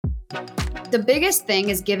The biggest thing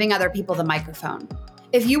is giving other people the microphone.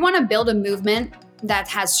 If you want to build a movement that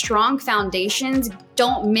has strong foundations,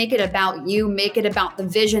 don't make it about you, make it about the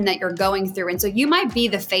vision that you're going through. And so you might be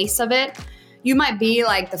the face of it. You might be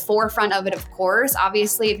like the forefront of it, of course,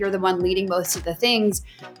 obviously, if you're the one leading most of the things.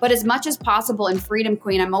 But as much as possible in Freedom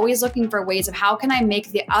Queen, I'm always looking for ways of how can I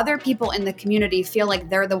make the other people in the community feel like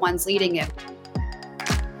they're the ones leading it.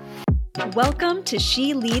 Welcome to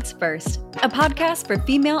She Leads First, a podcast for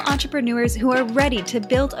female entrepreneurs who are ready to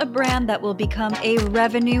build a brand that will become a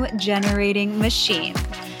revenue-generating machine.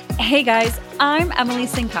 Hey guys, I'm Emily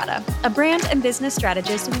Sincata, a brand and business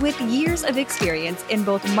strategist with years of experience in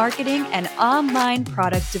both marketing and online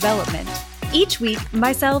product development. Each week,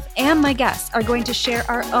 myself and my guests are going to share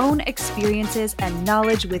our own experiences and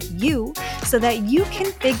knowledge with you so that you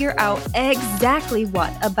can figure out exactly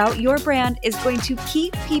what about your brand is going to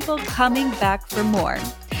keep people coming back for more.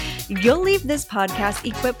 You'll leave this podcast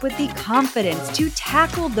equipped with the confidence to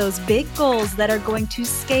tackle those big goals that are going to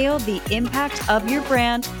scale the impact of your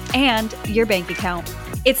brand and your bank account.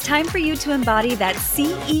 It's time for you to embody that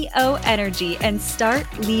CEO energy and start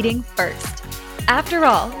leading first. After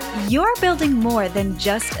all, you're building more than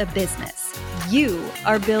just a business. You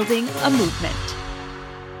are building a movement.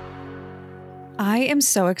 I am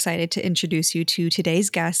so excited to introduce you to today's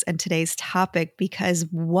guest and today's topic because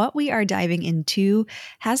what we are diving into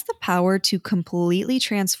has the power to completely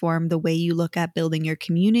transform the way you look at building your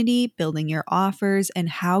community, building your offers, and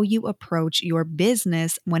how you approach your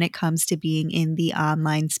business when it comes to being in the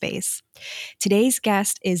online space. Today's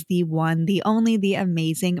guest is the one, the only, the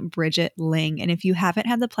amazing Bridget Ling. And if you haven't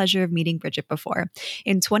had the pleasure of meeting Bridget before,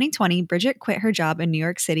 in 2020, Bridget quit her job in New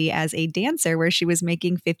York City as a dancer where she was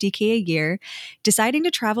making $50K a year, deciding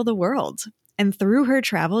to travel the world. And through her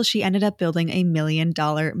travel, she ended up building a $1 million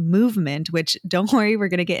movement, which don't worry, we're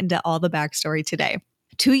going to get into all the backstory today.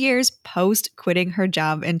 2 years post quitting her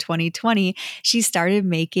job in 2020, she started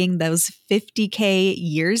making those $50K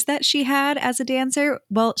years that she had as a dancer.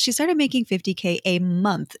 Well, she started making $50K a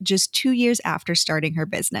month just 2 years after starting her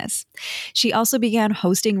business. She also began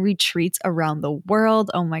hosting retreats around the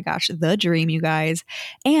world. Oh my gosh, the dream, you guys.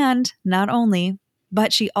 And not only,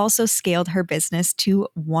 but she also scaled her business to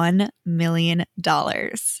 $1 million.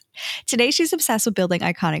 Today, she's obsessed with building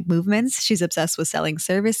iconic movements. She's obsessed with selling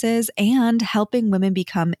services and helping women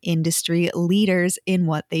become industry leaders in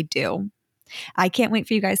what they do. I can't wait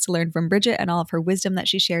for you guys to learn from Bridget and all of her wisdom that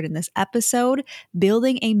she shared in this episode.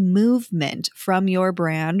 Building a movement from your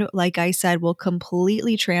brand, like I said, will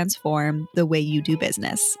completely transform the way you do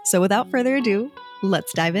business. So without further ado,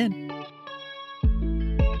 let's dive in.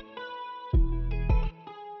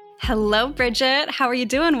 Hello, Bridget. How are you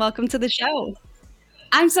doing? Welcome to the show.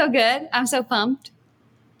 I'm so good. I'm so pumped.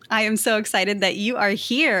 I am so excited that you are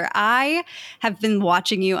here. I have been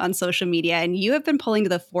watching you on social media and you have been pulling to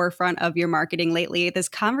the forefront of your marketing lately, this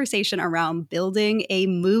conversation around building a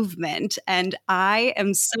movement. And I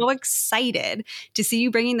am so excited to see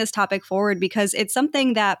you bringing this topic forward because it's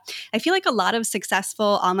something that I feel like a lot of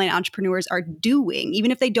successful online entrepreneurs are doing,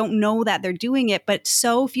 even if they don't know that they're doing it, but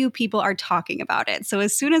so few people are talking about it. So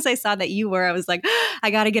as soon as I saw that you were, I was like,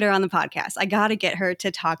 I got to get her on the podcast. I got to get her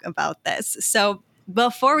to talk about this. So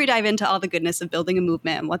before we dive into all the goodness of building a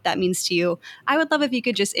movement and what that means to you, I would love if you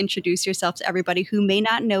could just introduce yourself to everybody who may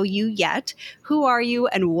not know you yet. Who are you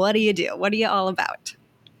and what do you do? What are you all about?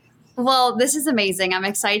 Well, this is amazing. I'm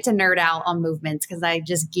excited to nerd out on movements because I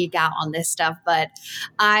just geek out on this stuff. But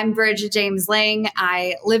I'm Bridget James Ling.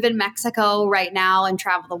 I live in Mexico right now and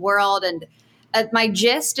travel the world. And my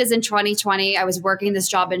gist is in 2020, I was working this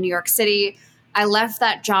job in New York City. I left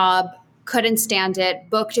that job, couldn't stand it,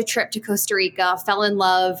 booked a trip to Costa Rica, fell in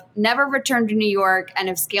love, never returned to New York, and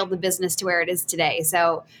have scaled the business to where it is today.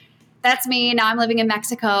 So that's me. Now I'm living in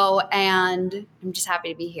Mexico, and I'm just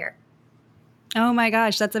happy to be here. Oh my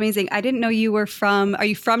gosh, that's amazing. I didn't know you were are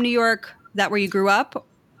you from New York? Is that where you grew up?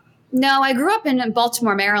 No, I grew up in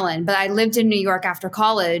Baltimore, Maryland, but I lived in New York after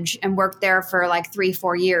college and worked there for like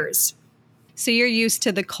 3-4 years. So you're used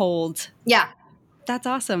to the cold. Yeah. That's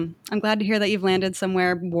awesome. I'm glad to hear that you've landed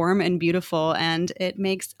somewhere warm and beautiful, and it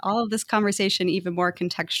makes all of this conversation even more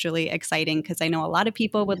contextually exciting because I know a lot of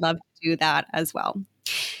people would love to do that as well.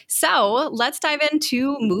 So let's dive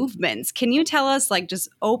into movements. Can you tell us, just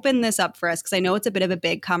open this up for us? Because I know it's a bit of a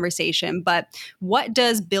big conversation, but what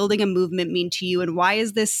does building a movement mean to you, and why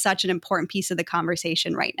is this such an important piece of the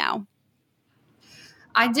conversation right now?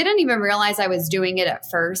 I didn't even realize I was doing it at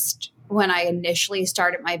first when I initially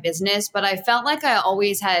started my business, but I felt like I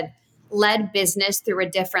always had led business through a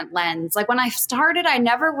different lens. Like when I started, I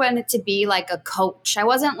never wanted to be like a coach. I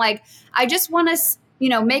wasn't like, I just want to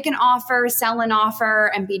make an offer, sell an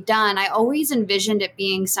offer, and be done. I always envisioned it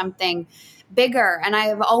being something bigger. And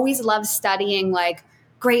I've always loved studying like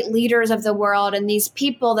great leaders of the world and these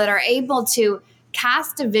people that are able to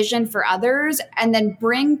cast a vision for others and then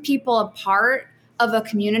bring people a part of a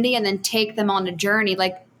community and then take them on a journey,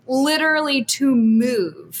 like literally to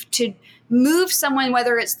move someone,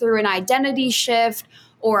 whether it's through an identity shift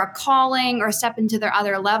or a calling or step into their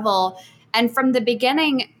other level. And from the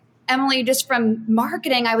beginning, Emily, just from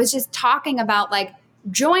marketing, I was just talking about like,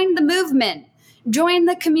 join the movement, join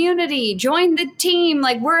the community, join the team.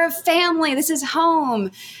 Like, we're a family. This is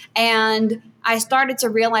home. And I started to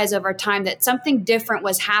realize over time that something different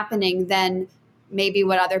was happening than maybe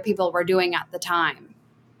what other people were doing at the time.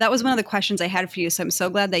 That was one of the questions I had for you. So I'm so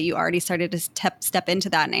glad that you already started to step into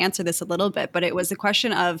that and answer this a little bit. But it was a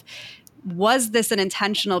question of, was this an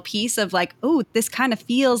intentional piece of like, oh, this kind of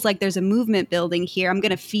feels like there's a movement building here, I'm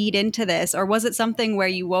going to feed into this? Or was it something where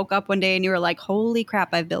you woke up one day and you were like, holy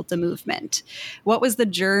crap, I've built a movement? What was the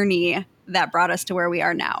journey that brought us to where we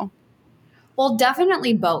are now? Well,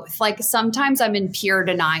 definitely both. Like sometimes I'm in pure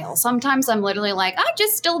denial. Sometimes I'm literally like, I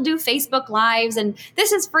just still do Facebook lives and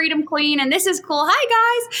this is Freedom Queen and this is cool.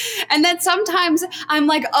 Hi guys. And then sometimes I'm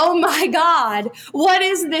like, oh my God, what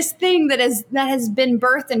is this thing that has been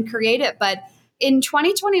birthed and created? But in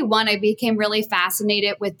 2021, I became really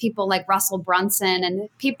fascinated with people like Russell Brunson and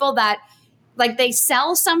people that like they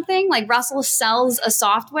sell something. Like Russell sells a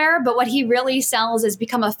software, but what he really sells is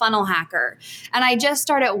become a funnel hacker. And I just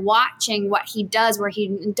started watching what he does, where he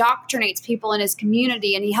indoctrinates people in his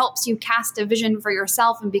community and he helps you cast a vision for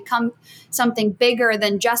yourself and become something bigger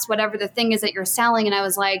than just whatever the thing is that you're selling. And I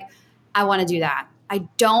was like, I want to do that. I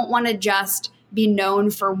don't want to just be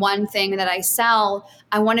known for one thing that I sell.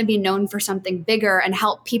 I want to be known for something bigger and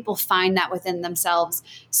help people find that within themselves.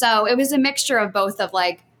 So it was a mixture of both, of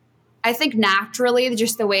like, I think naturally,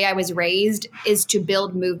 just the way I was raised is to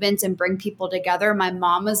build movements and bring people together. My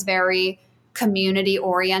mom was very community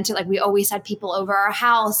oriented. Like we always had people over our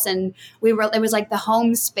house and it was like the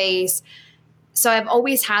home space. So I've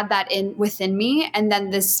always had that within me. And then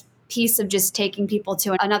this piece of just taking people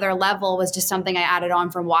to another level was just something I added on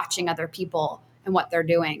from watching other people and what they're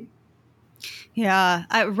doing. Yeah,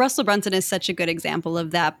 Russell Brunson is such a good example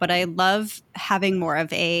of that. But I love having more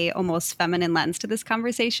of a almost feminine lens to this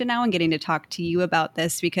conversation now and getting to talk to you about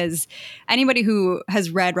this, because anybody who has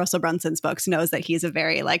read Russell Brunson's books knows that he's a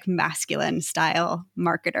very like masculine style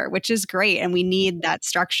marketer, which is great. And we need that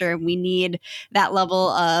structure. We need that level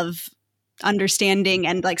of understanding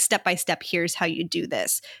and like step by step, here's how you do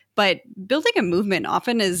this. But building a movement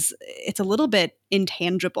often it's a little bit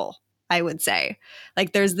intangible, I would say.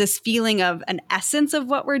 Like there's this feeling of an essence of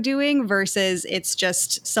what we're doing versus it's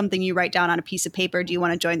just something you write down on a piece of paper. Do you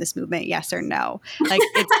want to join this movement? Yes or no? Like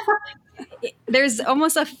there's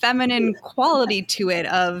almost a feminine quality to it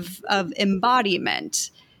of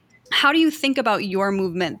embodiment. How do you think about your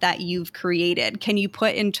movement that you've created? Can you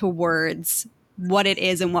put into words what it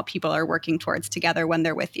is and what people are working towards together when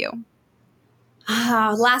they're with you?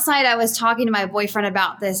 Last night I was talking to my boyfriend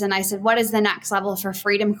about this and I said, what is the next level for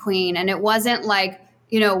Freedom Queen? And it wasn't like,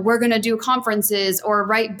 we're going to do conferences or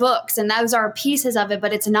write books. And those are pieces of it,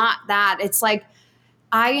 but it's not that. It's like,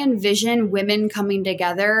 I envision women coming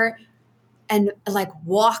together and like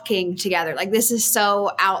walking together. Like this is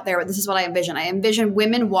so out there, but this is what I envision. I envision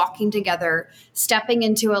women walking together, stepping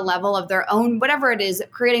into a level of their own, whatever it is,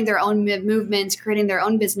 creating their own movements, creating their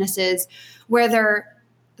own businesses where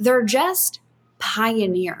they're just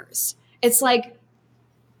pioneers. It's like,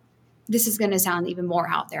 this is going to sound even more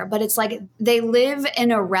out there, but it's like they live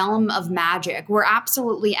in a realm of magic where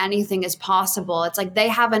absolutely anything is possible. It's like they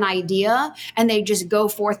have an idea and they just go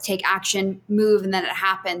forth, take action, move, and then it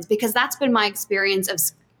happens. Because that's been my experience of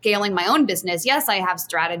scaling my own business. Yes, I have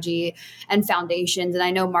strategy and foundations and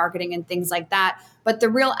I know marketing and things like that. But the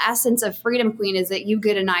real essence of Freedom Queen is that you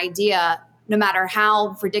get an idea, no matter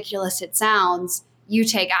how ridiculous it sounds, you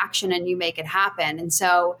take action and you make it happen. And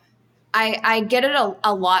so I get it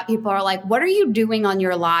a lot. People are like, what are you doing on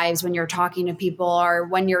your lives when you're talking to people or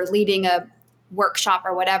when you're leading a workshop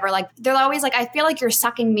or whatever? Like, they're always like, I feel like you're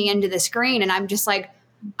sucking me into the screen. And I'm just like,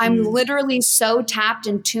 I'm literally so tapped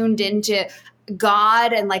and tuned into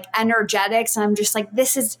God and like energetics. And I'm just like,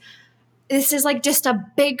 this is like just a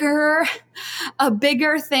bigger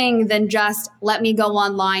thing than just let me go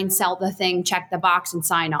online, sell the thing, check the box and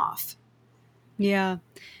sign off. Yeah.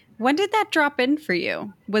 When did that drop in for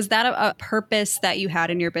you? Was that a purpose that you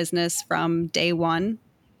had in your business from day one?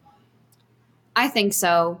 I think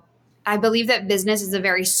so. I believe that business is a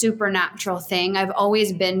very supernatural thing. I've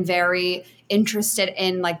always been very interested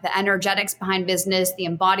in like the energetics behind business, the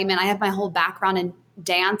embodiment. I have my whole background in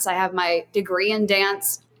dance. I have my degree in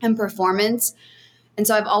dance and performance. And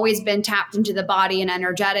so I've always been tapped into the body and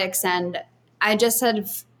energetics. And I just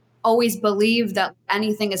have always believed that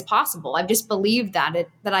anything is possible. I've just believed that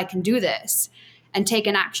I can do this and take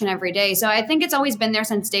an action every day. So I think it's always been there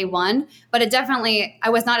since day one, but I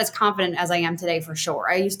was not as confident as I am today for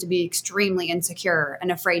sure. I used to be extremely insecure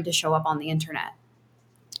and afraid to show up on the internet.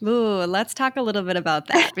 Ooh, let's talk a little bit about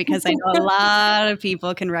that because I know a lot of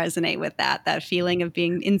people can resonate with that feeling of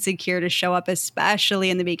being insecure to show up, especially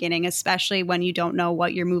in the beginning, especially when you don't know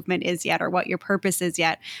what your movement is yet or what your purpose is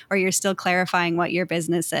yet, or you're still clarifying what your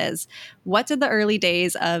business is. What did the early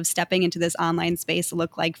days of stepping into this online space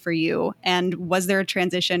look like for you? And was there a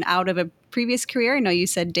transition out of a previous career? I know you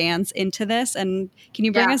said dance into this. And can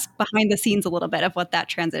you bring Yeah. us behind the scenes a little bit of what that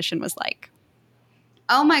transition was like?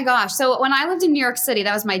 Oh my gosh. So when I lived in New York City,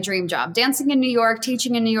 that was my dream job. Dancing in New York,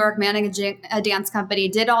 teaching in New York, managing a dance company,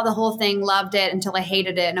 did all the whole thing, loved it until I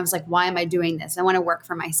hated it. And I was like, why am I doing this? I want to work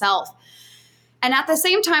for myself. And at the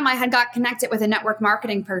same time, I had got connected with a network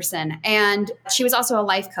marketing person. And she was also a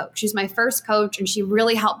life coach. She's my first coach, and she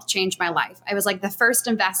really helped change my life. I was like, the first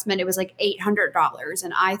investment, it was like $800.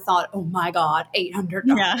 And I thought, oh my God, Yeah.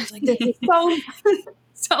 $800. Like, this is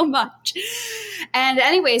so much. And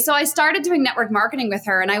anyway, so I started doing network marketing with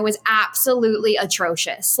her, and I was absolutely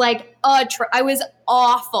atrocious. Like, I was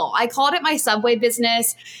awful. I called it my subway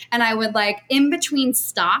business. And I would like, in between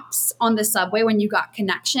stops on the subway, when you got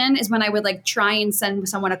connection, is when I would like try and send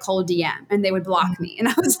someone a cold DM and they would block me. And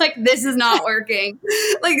I was like, this is not working.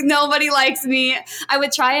 Like, nobody likes me. I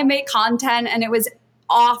would try and make content, and it was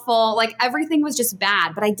awful. Like, everything was just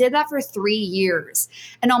bad. But I did that for 3 years.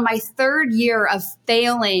 And on my third year of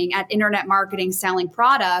failing at internet marketing, selling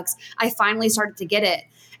products, I finally started to get it.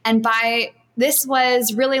 And this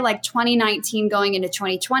was really like 2019 going into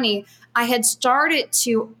 2020, I had started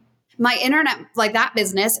to, my internet, like that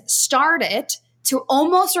business started to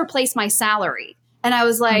almost replace my salary. And I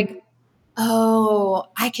was like, oh,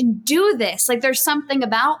 I can do this. Like, there's something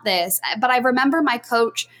about this. But I remember my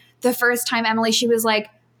coach the first time, Emily, she was like,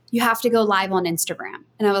 you have to go live on Instagram.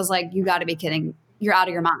 And I was like, you got to be kidding. You're out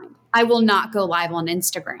of your mind. I will not go live on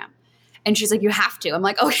Instagram. And she's like, you have to. I'm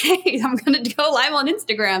like, okay, I'm going to go live on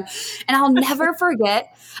Instagram. And I'll never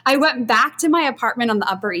forget, I went back to my apartment on the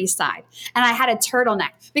Upper East Side, and I had a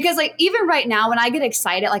turtleneck because, like, even right now when I get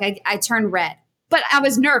excited, like I turn red, but I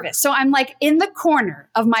was nervous. So I'm like in the corner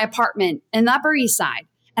of my apartment in the Upper East Side,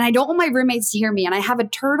 and I don't want my roommates to hear me. And I have a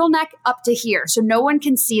turtleneck up to here, so no one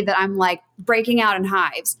can see that I'm like breaking out in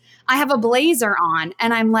hives. I have a blazer on,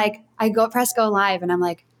 and I'm like, press go live, and I'm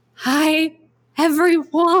like, hi,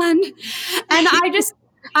 everyone. And I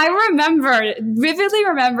vividly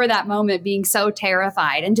remember that moment being so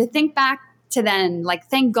terrified. And to think back to then, like,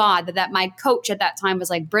 thank God that my coach at that time was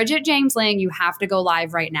like, Bridget James Ling, you have to go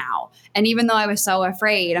live right now. And even though I was so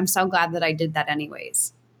afraid, I'm so glad that I did that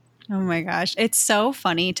anyways. Oh my gosh. It's so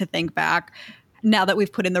funny to think back now that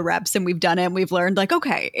we've put in the reps and we've done it and we've learned, like,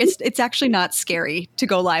 okay, it's actually not scary to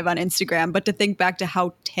go live on Instagram, but to think back to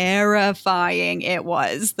how terrifying it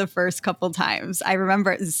was the first couple times. I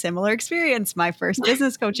remember a similar experience, my first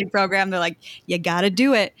business coaching program. They're like, you got to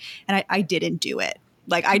do it. And I didn't do it.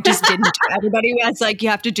 Like, I just didn't do it. Everybody was like, you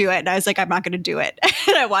have to do it. And I was like, I'm not going to do it.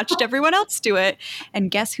 And I watched everyone else do it.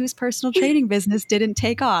 And guess whose personal training business didn't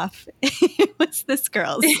take off? It was this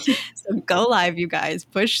girl's. So go live, you guys.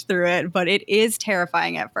 Push through it. But it is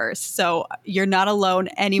terrifying at first. So you're not alone,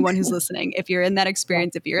 anyone who's listening. If you're in that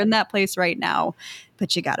experience, if you're in that place right now,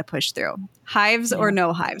 but you got to push through. Hives or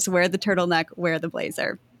no hives, wear the turtleneck, wear the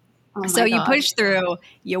blazer. Oh So you gosh. pushed through,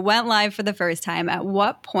 you went live for the first time. At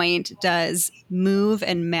what point does move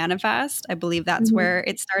and manifest? I believe that's where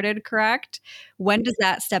it started, correct? When does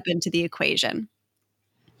that step into the equation?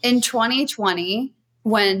 In 2020,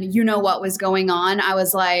 when you know what was going on, I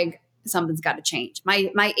was like, something's got to change. My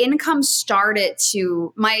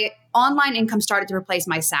online income started to replace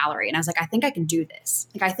my salary. And I was like, I think I can do this.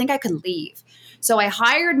 Like, I think I could leave. So I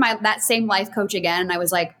hired that same life coach again. And I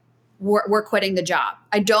was like, we're quitting the job.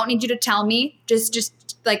 I don't need you to tell me,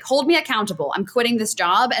 just like hold me accountable. I'm quitting this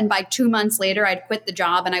job. And by 2 months later, I'd quit the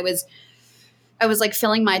job. And I was like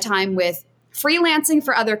filling my time with freelancing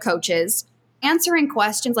for other coaches, answering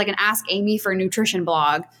questions like an Ask Amy for Nutrition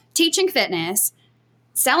blog, teaching fitness,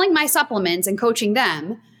 selling my supplements and coaching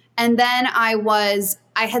them. And then I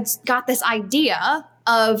had got this idea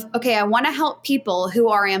of, okay, I want to help people who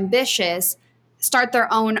are ambitious start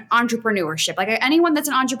their own entrepreneurship. Like, anyone that's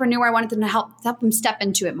an entrepreneur, I wanted them to help them step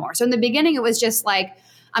into it more. So in the beginning, it was just like,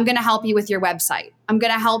 I'm going to help you with your website. I'm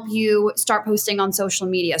going to help you start posting on social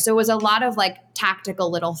media. So it was a lot of like tactical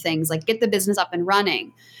little things, like get the business up and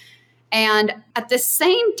running. And at the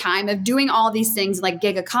same time of doing all these things like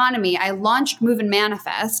gig economy, I launched Move and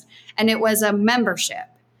Manifest, and it was a membership.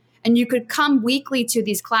 And you could come weekly to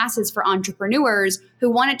these classes for entrepreneurs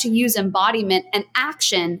who wanted to use embodiment and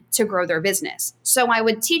action to grow their business. So I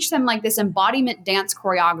would teach them like this embodiment dance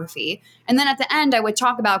choreography. And then at the end, I would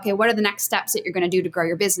talk about, okay, what are the next steps that you're going to do to grow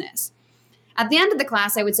your business? At the end of the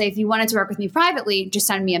class, I would say, if you wanted to work with me privately, just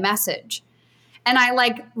send me a message. And I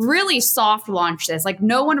like really soft launched this. Like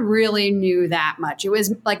no one really knew that much. It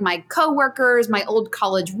was like my coworkers, my old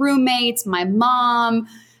college roommates, my mom,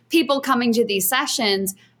 people coming to these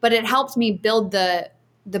sessions, but it helped me build the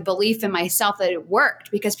belief in myself that it worked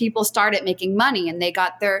because people started making money and they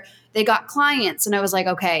got clients, and I was like,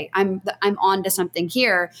 okay, I'm on to something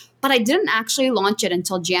here. But I didn't actually launch it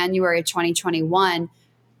until January 2021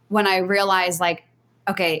 when I realized like,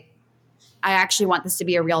 okay, I actually want this to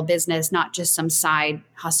be a real business, not just some side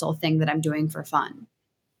hustle thing that I'm doing for fun.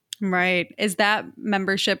 Right. Is that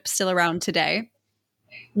membership still around today?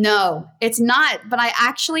 No, it's not. But I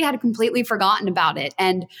actually had completely forgotten about it.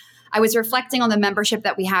 And I was reflecting on the membership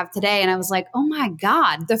that we have today. And I was like, oh my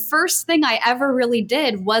God, the first thing I ever really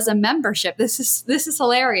did was a membership. This is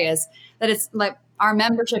hilarious that it's like our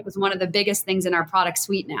membership is one of the biggest things in our product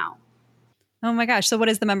suite now. Oh my gosh. So what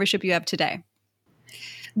is the membership you have today?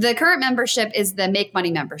 The current membership is the Make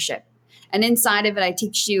Money membership. And inside of it, I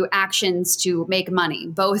teach you actions to make money,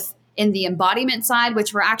 both in the embodiment side,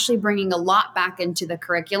 which we're actually bringing a lot back into the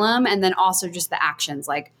curriculum, and then also just the actions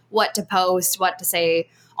like what to post, what to say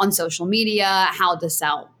on social media, how to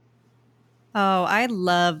sell. Oh, I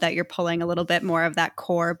love that you're pulling a little bit more of that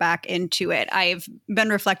core back into it. I've been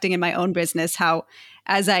reflecting in my own business how,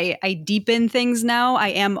 as I deepen things now, I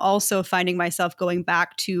am also finding myself going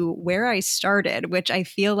back to where I started, which I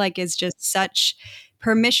feel like is just such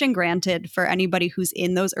permission granted for anybody who's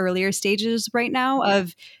in those earlier stages right now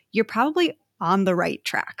of you're probably on the right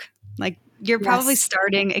track. Like you're probably Yes.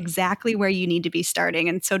 starting exactly where you need to be starting.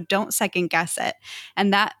 And so don't second guess it.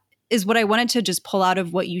 And that is what I wanted to just pull out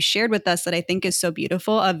of what you shared with us that I think is so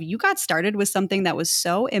beautiful of you got started with something that was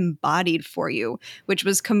so embodied for you, which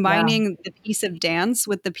was Yeah. combining the piece of dance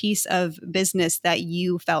with the piece of business that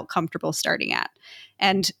you felt comfortable starting at.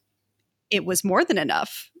 And it was more than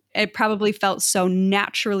enough. It probably felt so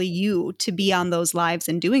naturally you to be on those lives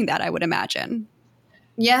and doing that, I would imagine.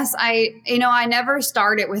 Yes, I never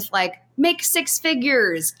started with like make six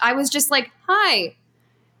figures. I was just like, hi,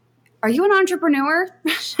 are you an entrepreneur?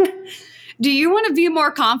 Do you want to be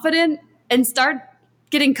more confident and start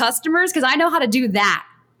getting customers? Because I know how to do that.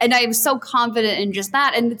 And I am so confident in just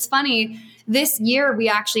that. And it's funny, this year we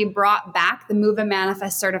actually brought back the Move and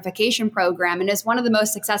Manifest certification program. And it's one of the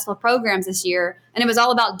most successful programs this year. And it was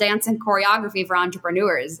all about dance and choreography for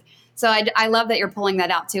entrepreneurs. So I love that you're pulling that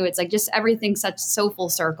out too. It's like just everything such so full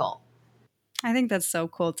circle. I think that's so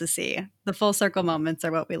cool to see. The full circle moments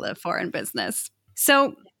are what we live for in business.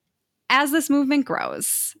 So, as this movement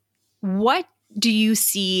grows, what do you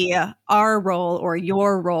see our role or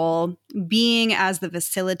your role being as the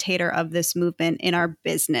facilitator of this movement in our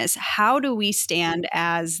business? How do we stand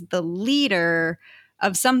as the leader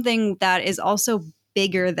of something that is also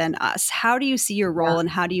bigger than us? How do you see your role and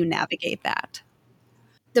how do you navigate that?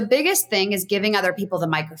 The biggest thing is giving other people the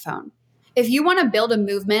microphone. If you want to build a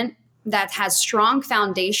movement that has strong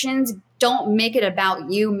foundations, don't make it about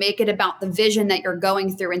you, make it about the vision that you're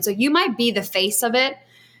going through. And so you might be the face of it.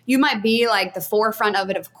 You might be like the forefront of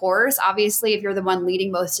it, of course, obviously, if you're the one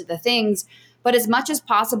leading most of the things. But as much as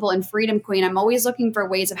possible in Freedom Queen, I'm always looking for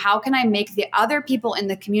ways of how can I make the other people in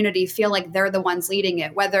the community feel like they're the ones leading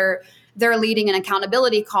it, whether they're leading an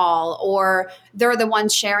accountability call or they're the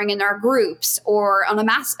ones sharing in our groups or on a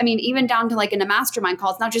I mean, even down to like in a mastermind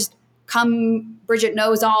call, it's not just come Bridget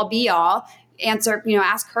knows all be all, answer,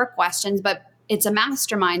 ask her questions, but it's a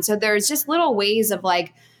mastermind. So there's just little ways of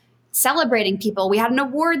like celebrating people. We had an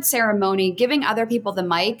award ceremony, giving other people the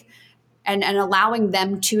mic and allowing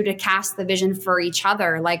them to cast the vision for each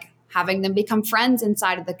other, like having them become friends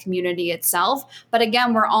inside of the community itself. But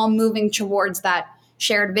again, we're all moving towards that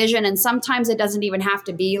shared vision. And sometimes it doesn't even have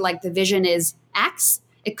to be like the vision is X.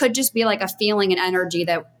 It could just be like a feeling and energy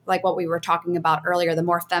that, like what we were talking about earlier, the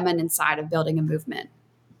more feminine side of building a movement.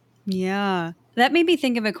 Yeah. That made me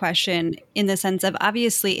think of a question in the sense of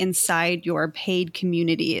obviously inside your paid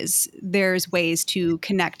communities, there's ways to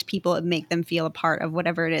connect people and make them feel a part of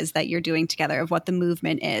whatever it is that you're doing together, of what the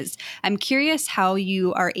movement is. I'm curious how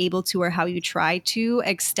you are able to, or how you try to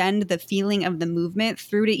extend the feeling of the movement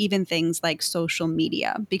through to even things like social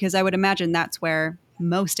media, because I would imagine that's where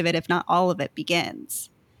most of it, if not all of it, begins.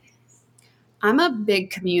 I'm a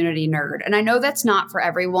big community nerd, and I know that's not for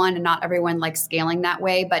everyone, and not everyone likes scaling that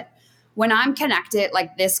way, but when I'm connected,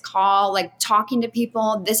 like this call, like talking to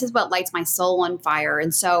people, this is what lights my soul on fire.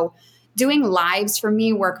 And so doing lives for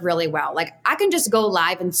me work really well. Like I can just go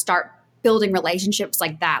live and start building relationships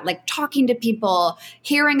like that, like talking to people,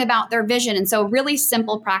 hearing about their vision. And so, a really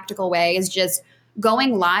simple, practical way is just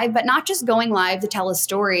going live, but not just going live to tell a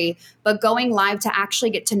story, but going live to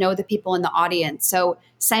actually get to know the people in the audience. So,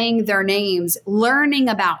 saying their names, learning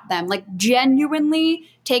about them, like genuinely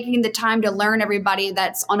taking the time to learn everybody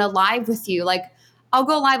that's on a live with you. Like, I'll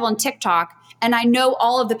go live on TikTok and I know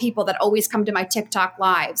all of the people that always come to my TikTok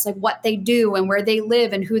lives, like what they do and where they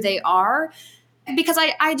live and who they are. Because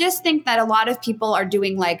I just think that a lot of people are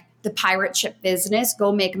doing like the pirate ship business,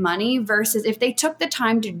 go make money, versus if they took the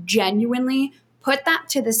time to genuinely put that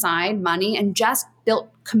to the side, money, and just built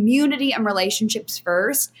community and relationships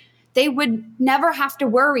first, they would never have to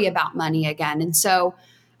worry about money again. And so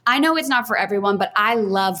I know it's not for everyone, but I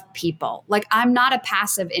love people. Like I'm not a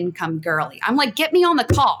passive income girly. I'm like, get me on the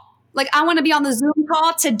call. Like I want to be on the Zoom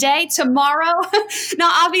call today, tomorrow. Now,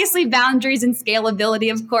 obviously boundaries and scalability,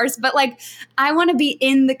 of course, but like I want to be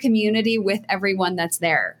in the community with everyone that's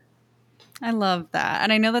there. I love that.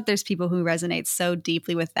 And I know that there's people who resonate so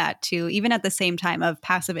deeply with that too, even at the same time of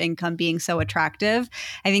passive income being so attractive.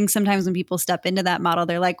 I think sometimes when people step into that model,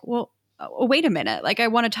 they're like, well, wait a minute, like I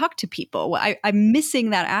want to talk to people. I'm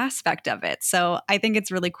missing that aspect of it. So I think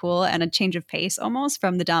it's really cool and a change of pace almost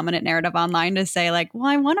from the dominant narrative online to say like, well,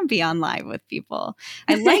 I want to be on live with people.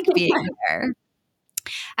 I like being there.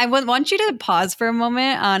 I would want you to pause for a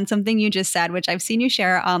moment on something you just said, which I've seen you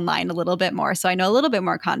share online a little bit more. So I know a little bit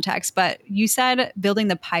more context, but you said building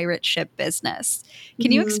the pirate ship business.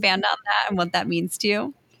 Can you Mhm. expand on that and what that means to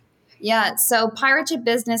you? Yeah. So pirate ship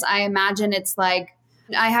business, I imagine it's like,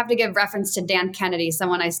 I have to give reference to Dan Kennedy,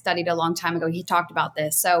 someone I studied a long time ago. He talked about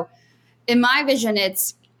this. So in my vision,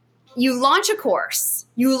 it's you launch a course,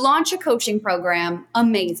 you launch a coaching program,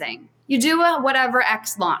 amazing. You do a whatever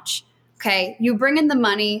X launch. Okay. You bring in the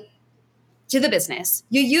money to the business.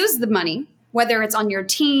 You use the money, whether it's on your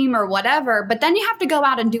team or whatever, but then you have to go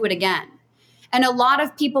out and do it again. And a lot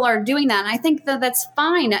of people are doing that. And I think that that's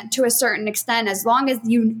fine to a certain extent, as long as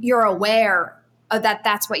you're aware of that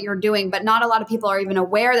that's what you're doing. But not a lot of people are even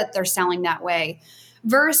aware that they're selling that way,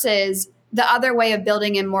 versus the other way of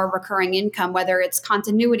building in more recurring income, whether it's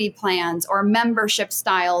continuity plans or membership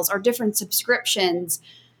styles or different subscriptions.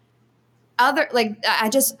 Other like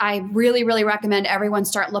I really recommend everyone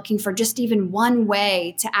start looking for just even one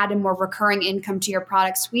way to add in more recurring income to your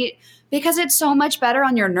product suite, because it's so much better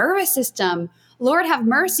on your nervous system. Lord have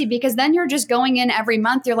mercy, because then you're just going in every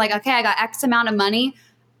month, you're like, okay, I got X amount of money,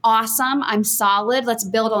 awesome, I'm solid, let's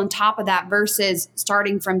build on top of that, versus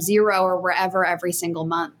starting from zero or wherever every single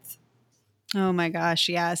month. Oh my gosh,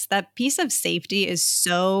 yes. That piece of safety is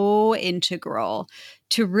so integral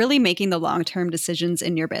to really making the long term decisions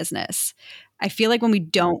in your business. I feel like when we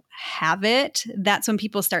don't have it, that's when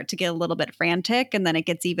people start to get a little bit frantic and then it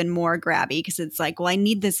gets even more grabby because it's like, well, I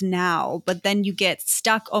need this now. But then you get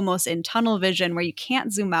stuck almost in tunnel vision where you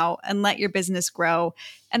can't zoom out and let your business grow.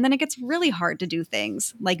 And then it gets really hard to do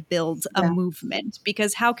things like build a Yeah. movement,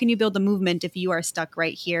 because how can you build a movement if you are stuck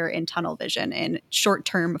right here in tunnel vision and short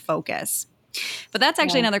term focus? But that's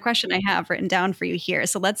actually Yeah. another question I have written down for you here.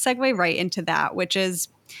 So let's segue right into that, which is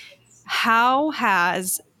how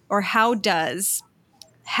has or how does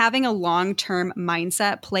having a long term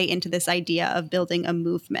mindset play into this idea of building a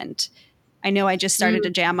movement? I know I just started to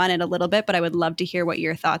Mm. jam on it a little bit, but I would love to hear what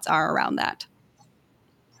your thoughts are around that.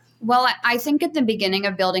 Well, I think at the beginning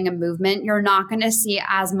of building a movement, you're not going to see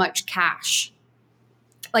as much cash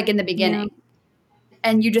like in the Yeah. beginning.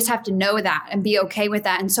 And you just have to know that and be okay with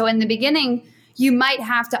that. And so in the beginning, you might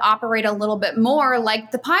have to operate a little bit more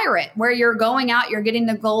like the pirate, where you're going out, you're getting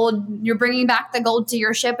the gold, you're bringing back the gold to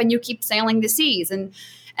your ship, and you keep sailing the seas. And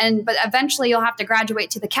but eventually you'll have to graduate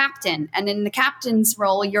to the captain. And in the captain's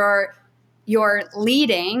role, you're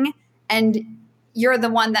leading, and you're the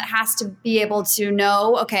one that has to be able to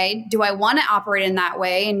know, okay, do I want to operate in that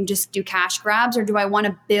way and just do cash grabs, or do I want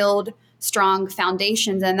to build strong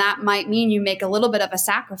foundations? And that might mean you make a little bit of a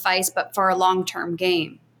sacrifice, but for a long-term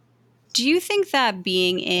gain. Do you think that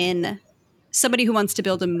being in somebody who wants to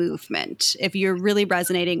build a movement, if you're really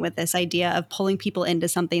resonating with this idea of pulling people into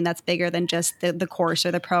something that's bigger than just the course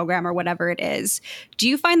or the program or whatever it is, do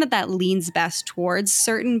you find that that leans best towards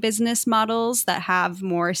certain business models that have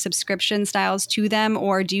more subscription styles to them?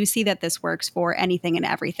 Or do you see that this works for anything and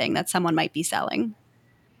everything that someone might be selling?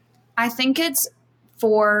 I think it's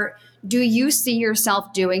for, do you see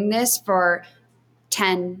yourself doing this for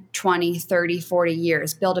 10, 20, 30, 40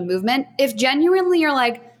 years? Build a movement. If genuinely you're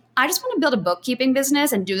like, I just want to build a bookkeeping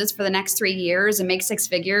business and do this for the next 3 years and make six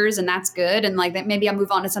figures and that's good. And like that, maybe I'll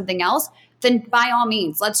move on to something else. Then by all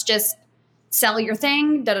means, let's just sell your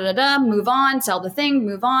thing, da da da da, move on, sell the thing,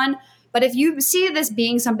 move on. But if you see this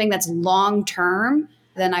being something that's long term,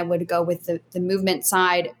 then I would go with the movement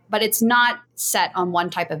side, but it's not set on one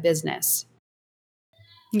type of business.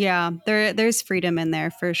 Yeah, there's freedom in there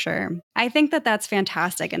for sure. I think that that's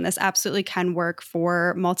fantastic, and this absolutely can work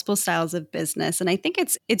for multiple styles of business. And I think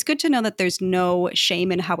it's good to know that there's no shame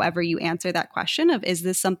in however you answer that question of, is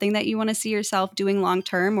this something that you want to see yourself doing long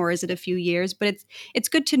term, or is it a few years? But it's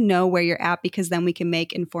good to know where you're at, because then we can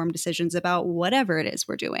make informed decisions about whatever it is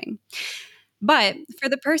we're doing. But for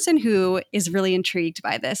the person who is really intrigued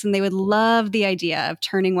by this and they would love the idea of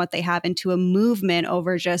turning what they have into a movement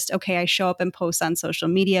over just, okay, I show up and post on social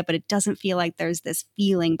media, but it doesn't feel like there's this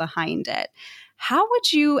feeling behind it. How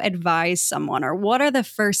would you advise someone, or what are the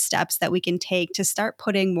first steps that we can take to start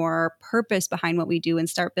putting more purpose behind what we do and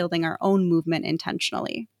start building our own movement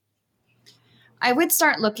intentionally? I would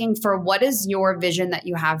start looking for what is your vision that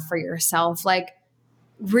you have for yourself. Like,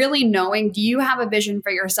 really knowing, do you have a vision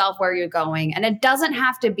for yourself where you're going? And it doesn't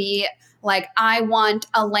have to be like, I want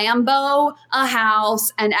a Lambo, a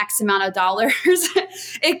house, and X amount of dollars.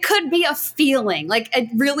 It could be a feeling. Like, it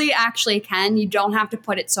really actually can. You don't have to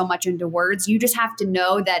put it so much into words. You just have to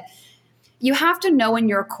know that you have to know in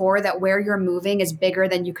your core that where you're moving is bigger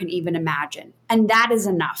than you can even imagine. And that is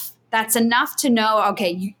enough. That's enough to know,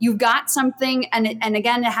 okay, you've got something. And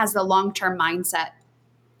again, it has the long term mindset.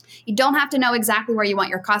 You don't have to know exactly where you want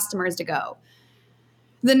your customers to go.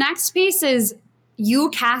 The next piece is you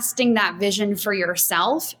casting that vision for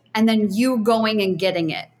yourself and then you going and getting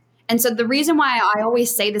it. And so the reason why I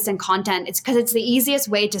always say this in content, it's because it's the easiest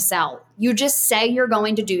way to sell. You just say you're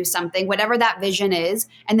going to do something, whatever that vision is,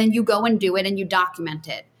 and then you go and do it and you document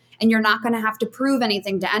it. And you're not going to have to prove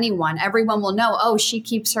anything to anyone. Everyone will know, oh, she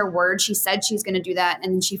keeps her word. She said she's going to do that,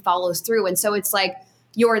 and then she follows through. And so it's like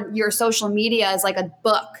your social media is like a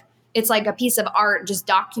book. It's like a piece of art, just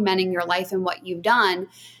documenting your life and what you've done.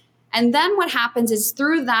 And then what happens is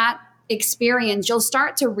through that experience, you'll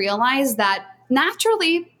start to realize that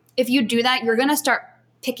naturally, if you do that, you're going to start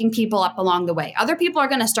picking people up along the way. Other people are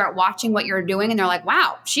going to start watching what you're doing and they're like,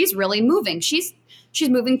 wow, she's really moving. She's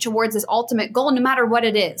moving towards this ultimate goal, no matter what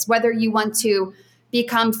it is, whether you want to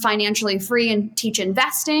become financially free and teach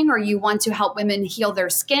investing, or you want to help women heal their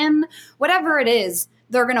skin, whatever it is,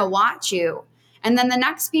 they're going to watch you. And then the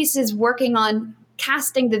next piece is working on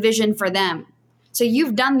casting the vision for them. So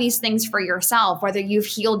you've done these things for yourself, whether you've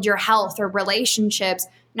healed your health or relationships.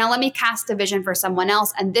 Now let me cast a vision for someone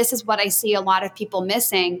else. And this is what I see a lot of people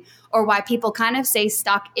missing, or why people kind of stay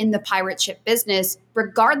stuck in the pirate ship business,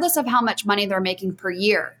 regardless of how much money they're making per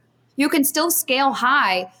year. You can still scale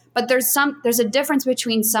high, but there's a difference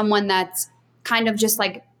between someone that's kind of just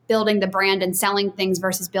like building the brand and selling things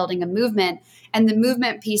versus building a movement. And the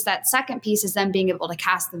movement piece, that second piece, is them being able to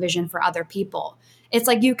cast the vision for other people. It's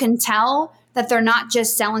like you can tell that they're not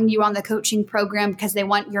just selling you on the coaching program because they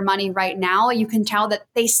want your money right now. You can tell that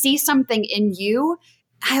they see something in you.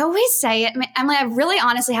 I always say it, Emily, I really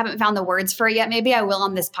honestly haven't found the words for it yet. Maybe I will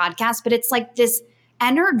on this podcast, but it's like this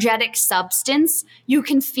energetic substance. You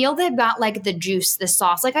can feel they've got like the juice, the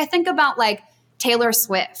sauce. Like I think about like Taylor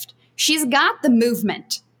Swift. She's got the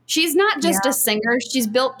movement. She's not just a singer. She's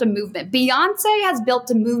built a movement. Beyonce has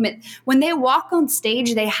built a movement. When they walk on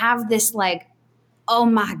stage, they have this like, oh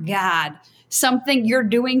my God, something, you're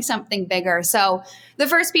doing something bigger. So the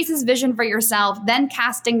first piece is vision for yourself, then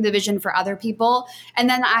casting the vision for other people, and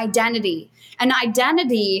then identity. And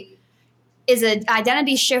identity is an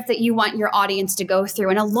identity shift that you want your audience to go through.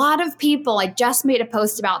 And a lot of people, I just made a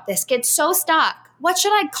post about this, get so stuck. What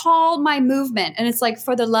should I call my movement? And it's like,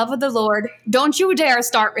 for the love of the Lord, don't you dare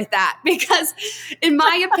start with that. Because in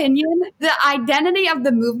my opinion, the identity of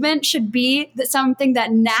the movement should be something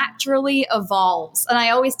that naturally evolves. And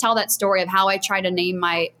I always tell that story of how I try to name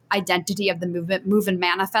my identity of the movement, Move and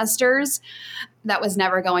Manifestors. That was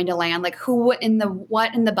never going to land. Like, who in the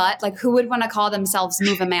what in the butt? Like, who would want to call themselves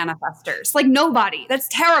Move and Manifestors? Like, nobody. That's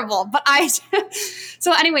terrible. But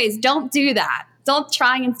so anyways, don't do that. Don't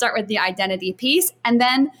try and start with the identity piece. And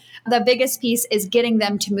then the biggest piece is getting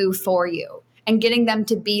them to move for you and getting them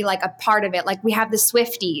to be like a part of it. Like we have the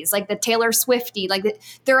Swifties, like the Taylor Swiftie, like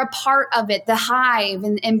they're a part of it, the Hive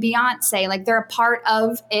and Beyonce, like they're a part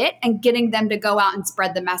of it, and getting them to go out and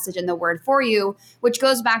spread the message and the word for you, which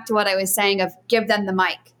goes back to what I was saying of give them the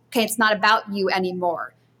mic. Okay, it's not about you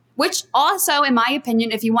anymore. Which also, in my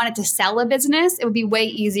opinion, if you wanted to sell a business, it would be way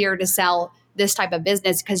easier to sell this type of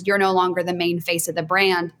business because you're no longer the main face of the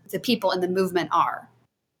brand. The people in the movement are.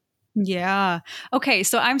 Yeah. Okay.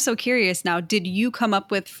 So I'm so curious now. Did you come up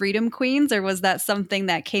with Freedom Queens, or was that something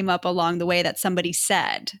that came up along the way that somebody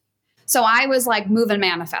said? So I was like, moving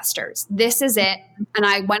manifestors. This is it. And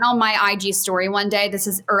I went on my IG story one day. This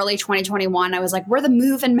is early 2021. I was like, we're the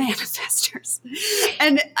moving manifestors.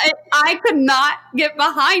 And I could not get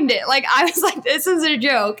behind it. Like, I was like, this is a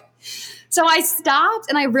joke. So I stopped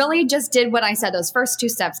and I really just did what I said, those first two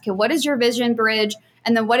steps. Okay, what is your vision, Bridge?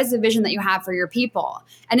 And then what is the vision that you have for your people?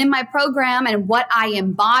 And in my program and what I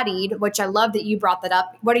embodied, which I love that you brought that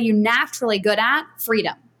up, what are you naturally good at?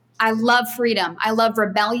 Freedom. I love freedom. I love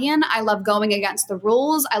rebellion. I love going against the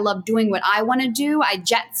rules. I love doing what I want to do. I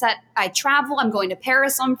jet set. I travel. I'm going to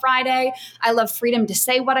Paris on Friday. I love freedom to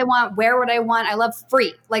say what I want, wear what I want. I love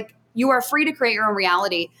free. Like, you are free to create your own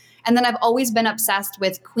reality. And then I've always been obsessed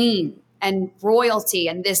with queen and royalty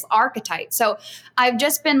and this archetype. So I've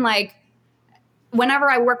just been like, whenever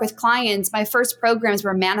I work with clients, my first programs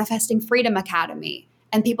were Manifesting Freedom Academy,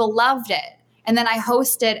 and people loved it. And then I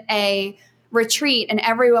hosted a retreat, and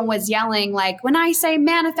everyone was yelling, like, when I say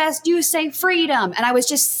manifest, you say freedom. And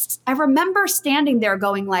I remember standing there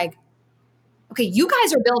going, like, okay, you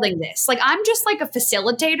guys are building this. Like, I'm just like a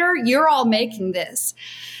facilitator. You're all making this.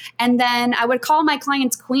 And then I would call my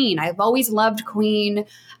clients queen. I've always loved queen.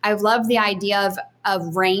 I've loved the idea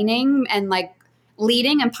of reigning and like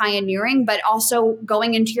leading and pioneering, but also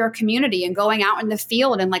going into your community and going out in the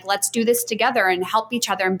field and like, let's do this together and help each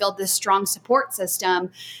other and build this strong support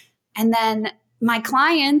system. And then my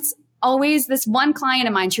clients always, this one client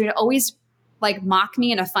of mine, she would always like mock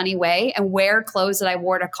me in a funny way and wear clothes that I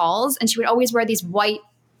wore to calls. And she would always wear these white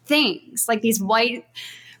things, like these white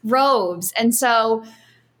robes. And so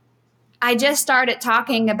I just started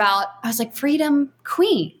talking about, I was like, Freedom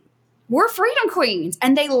Queen. We're Freedom Queens.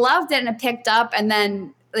 And they loved it and it picked up. And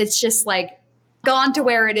then it's just like gone to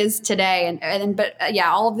where it is today. But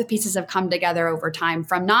all of the pieces have come together over time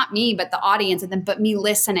from not me, but the audience, but me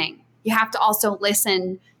listening. You have to also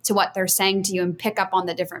listen to what they're saying to you and pick up on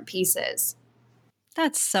the different pieces.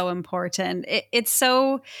 That's so important. It's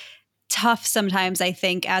so tough sometimes, I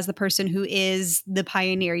think, as the person who is the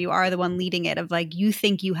pioneer, you are the one leading it, of like, you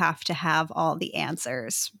think you have to have all the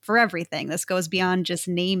answers for everything. This goes beyond just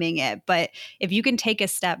naming it. But if you can take a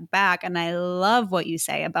step back, and I love what you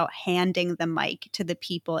say about handing the mic to the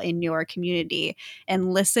people in your community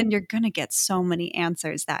and listen, you're going to get so many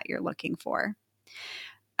answers that you're looking for.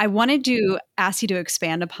 I wanted to ask you to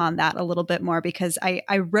expand upon that a little bit more, because I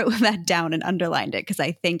wrote that down and underlined it, because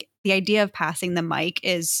I think the idea of passing the mic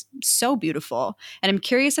is so beautiful. And I'm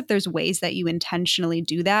curious if there's ways that you intentionally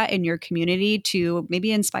do that in your community to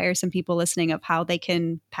maybe inspire some people listening of how they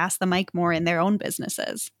can pass the mic more in their own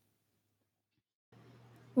businesses.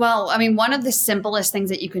 Well, I mean, one of the simplest things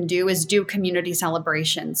that you can do is do community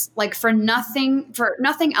celebrations, like for nothing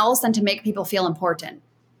else than to make people feel important.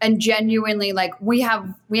 And genuinely, like, we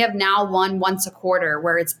have now one once a quarter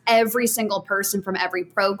where it's every single person from every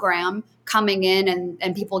program coming in,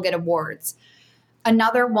 and people get awards.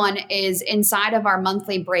 Another one is inside of our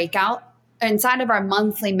monthly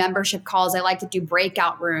membership calls, I like to do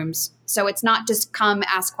breakout rooms. So it's not just come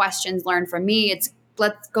ask questions, learn from me. It's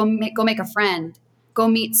let's go make a friend, go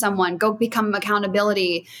meet someone, go become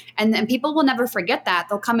accountability. And then people will never forget that.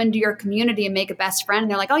 They'll come into your community and make a best friend. And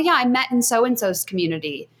they're like, oh yeah, I met in so-and-so's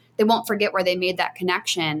community. They won't forget where they made that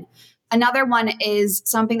connection. Another one is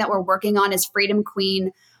something that we're working on is Freedom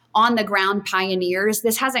Queen on the ground pioneers.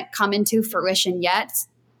 This hasn't come into fruition yet. It's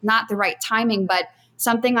not the right timing, but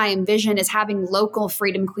something I envision is having local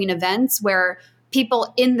Freedom Queen events where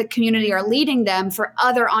people in the community are leading them for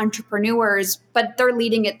other entrepreneurs, but they're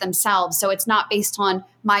leading it themselves. So it's not based on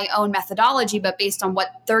my own methodology, but based on what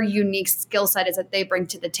their unique skill set is that they bring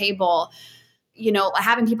to the table.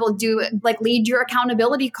 Having people do like lead your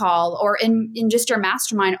accountability call, or in just your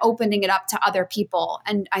mastermind, opening it up to other people.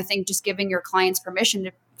 And I think just giving your clients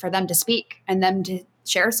permission for them to speak and them to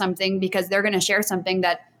share something, because they're going to share something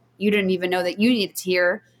that you didn't even know that you needed to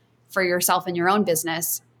hear for yourself in your own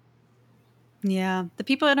business. Yeah. The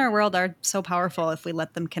people in our world are so powerful if we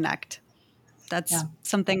let them connect. That's Yeah.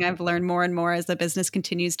 something I've learned more and more as the business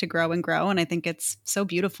continues to grow and grow. And I think it's so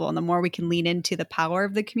beautiful. And the more we can lean into the power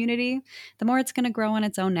of the community, the more it's going to grow on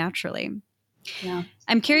its own naturally. Yeah.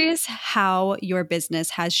 I'm curious how your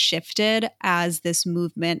business has shifted as this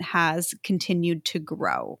movement has continued to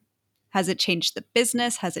grow. Has it changed the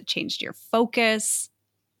business? Has it changed your focus?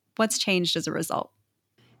 What's changed as a result?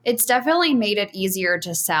 It's definitely made it easier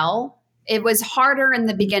to sell. It was harder in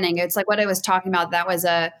the beginning. It's like what I was talking about. That was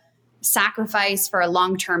a sacrifice for a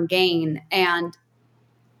long-term gain. And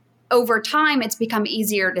over time, it's become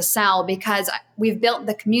easier to sell because we've built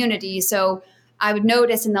the community. So I would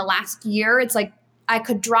notice in the last year, it's like I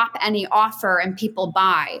could drop any offer and people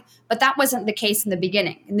buy. But that wasn't the case in the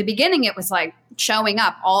beginning. In the beginning, it was like showing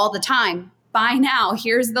up all the time. Buy now.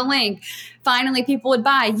 Here's the link. Finally, people would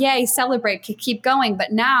buy. Yay, celebrate, keep going.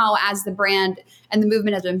 But now, as the brand and the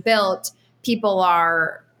movement has been built,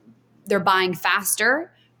 they're buying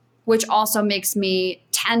faster, which also makes me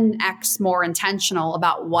 10x more intentional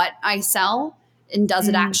about what I sell. And does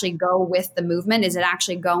it Mm. actually go with the movement? Is it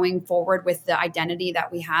actually going forward with the identity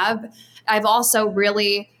that we have? I've also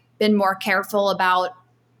really been more careful about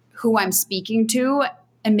who I'm speaking to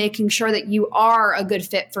and making sure that you are a good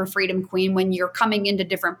fit for Freedom Queen when you're coming into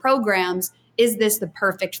different programs. Is this the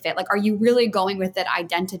perfect fit? Like, are you really going with that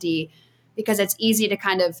identity? Because it's easy to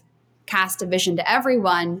kind of cast a vision to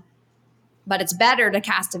everyone, but it's better to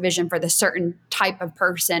cast a vision for the certain type of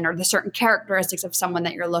person or the certain characteristics of someone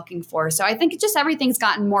that you're looking for. So I think just everything's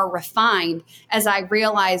gotten more refined as I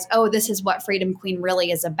realize, oh, this is what Freedom Queen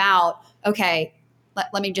really is about. Okay,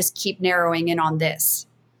 let me just keep narrowing in on this.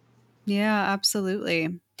 Yeah,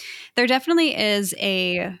 absolutely. There definitely is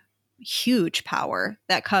a huge power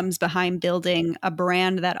that comes behind building a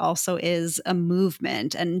brand that also is a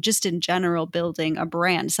movement, and just in general building a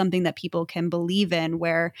brand, something that people can believe in,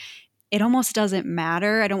 where it almost doesn't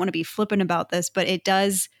matter. I don't want to be flippant about this, but it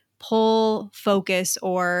does pull focus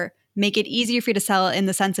or make it easier for you to sell in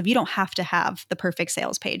the sense of you don't have to have the perfect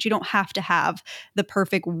sales page. You don't have to have the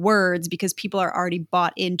perfect words because people are already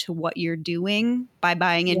bought into what you're doing by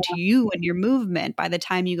buying into you and your movement by the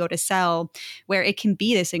time you go to sell, where it can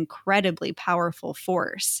be this incredibly powerful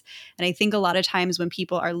force. And I think a lot of times when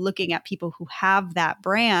people are looking at people who have that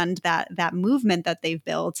brand, that movement that they've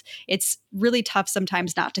built, it's really tough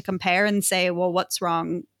sometimes not to compare and say, well, what's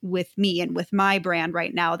wrong with me and with my brand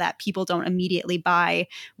right now that people don't immediately buy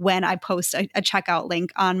when I post a checkout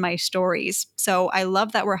link on my stories. So I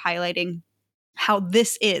love that we're highlighting how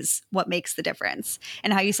this is what makes the difference,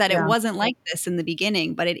 and how you said it Yeah. wasn't like this in the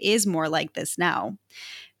beginning, but it is more like this now.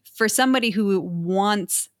 For somebody who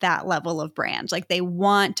wants that level of brand, like they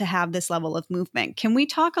want to have this level of movement, can we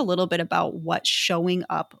talk a little bit about what showing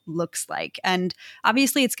up looks like? And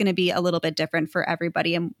obviously, it's going to be a little bit different for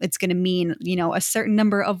everybody, and it's going to mean, a certain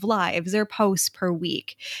number of lives or posts per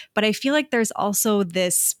week. But I feel like there's also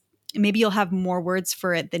this, maybe you'll have more words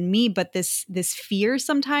for it than me, but this fear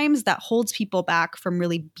sometimes that holds people back from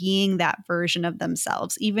really being that version of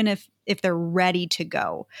themselves, even if they're ready to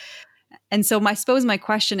go. And so I suppose my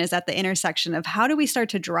question is at the intersection of how do we start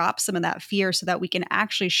to drop some of that fear so that we can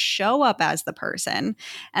actually show up as the person?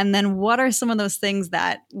 And then what are some of those things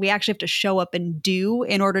that we actually have to show up and do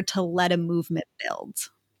in order to let a movement build?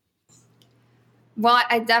 Well,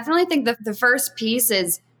 I definitely think the first piece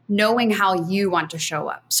is knowing how you want to show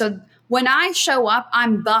up. So when I show up,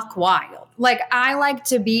 I'm buck wild. Like I like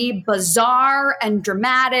to be bizarre and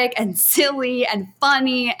dramatic and silly and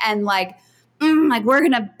funny and like we're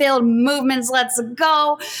gonna build movements, let's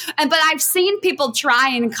go. But I've seen people try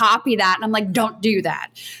and copy that, and I'm like, don't do that.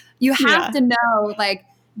 You have Yeah. to know, like,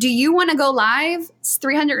 do you want to go live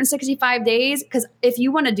 365 days? Because if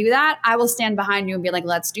you want to do that, I will stand behind you and be like,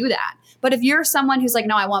 let's do that. But if you're someone who's like,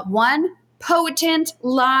 no, I want one potent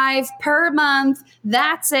live per month,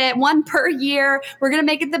 that's it, one per year, we're going to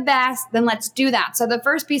make it the best, then let's do that. So the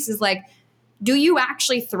first piece is like, do you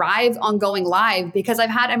actually thrive on going live? Because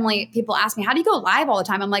I've had people ask me, how do you go live all the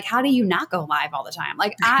time? I'm like, how do you not go live all the time?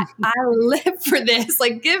 Like I live for this.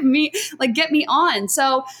 Like get me on.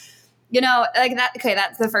 So like that, okay,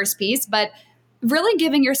 that's the first piece, but really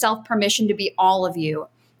giving yourself permission to be all of you.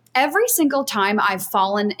 Every single time I've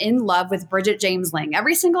fallen in love with Bridget James Ling,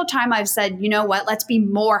 every single time I've said, you know what, let's be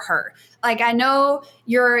more her. Like I know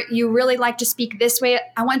you really like to speak this way.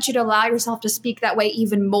 I want you to allow yourself to speak that way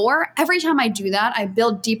even more. Every time I do that, I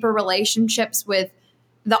build deeper relationships with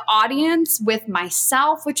the audience, with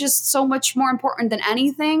myself, which is so much more important than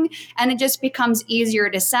anything. And it just becomes easier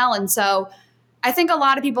to sell. And so I think a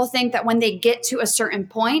lot of people think that when they get to a certain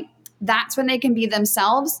point, that's when they can be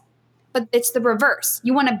themselves. But it's the reverse.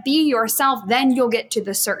 You want to be yourself, then you'll get to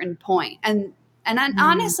the certain point. And Mm.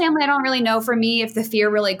 honestly, I don't really know for me if the fear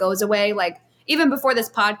really goes away. Like even before this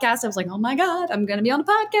podcast, I was like, oh my God, I'm going to be on a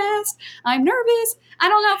podcast. I'm nervous. I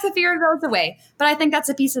don't know if the fear goes away, but I think that's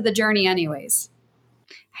a piece of the journey, anyways.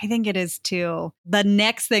 I think it is too. The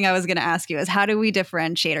next thing I was going to ask you is how do we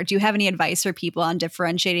differentiate, or do you have any advice for people on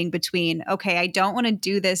differentiating between, okay, I don't want to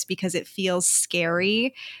do this because it feels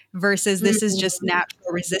scary versus this is just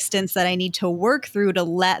natural resistance that I need to work through to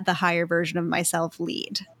let the higher version of myself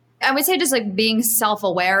lead? I would say just like being self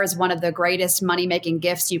aware is one of the greatest money making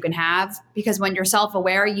gifts you can have because when you're self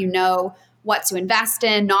aware, you know what to invest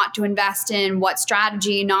in, not to invest in, what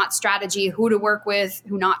strategy, not strategy, who to work with,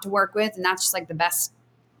 who not to work with. And that's just like the best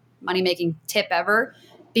money making tip ever.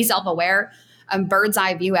 Be self aware. Bird's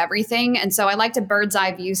eye view everything. And so I like to bird's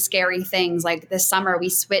eye view scary things. Like this summer, we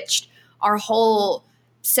switched our whole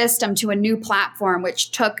system to a new platform,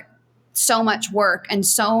 which took so much work and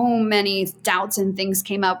so many doubts and things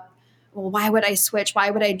came up. Well, why would I switch? Why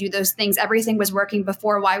would I do those things? Everything was working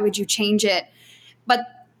before. Why would you change it? But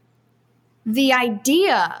the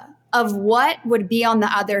idea of what would be on the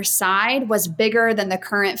other side was bigger than the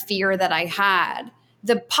current fear that I had.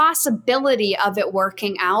 The possibility of it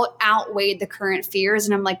working out outweighed the current fears.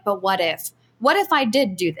 And I'm like, but what if? What if I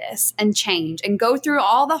did do this and change and go through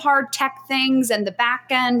all the hard tech things and the back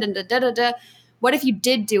end and da da da da? What if you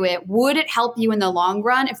did do it? Would it help you in the long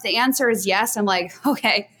run? If the answer is yes, I'm like,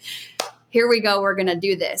 okay, here we go. We're going to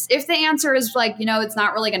do this. If the answer is like, it's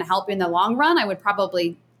not really going to help you in the long run, I would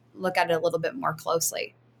probably look at it a little bit more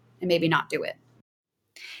closely and maybe not do it.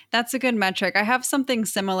 That's a good metric. I have something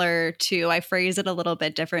similar too. I phrase it a little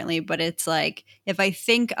bit differently, but it's like if I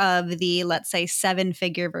think of the, let's say,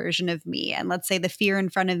 7-figure version of me, and let's say the fear in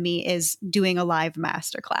front of me is doing a live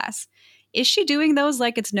masterclass. Is she doing those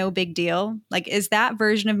like it's no big deal? Like, is that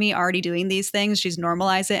version of me already doing these things? She's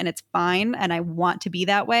normalized it and it's fine, and I want to be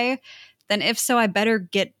that way. Then, if so, I better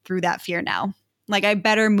get through that fear now. Like, I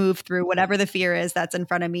better move through whatever the fear is that's in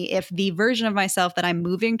front of me. If the version of myself that I'm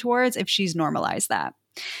moving towards, if she's normalized that.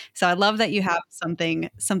 So I love that you have something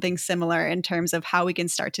similar in terms of how we can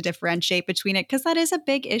start to differentiate between it, because that is a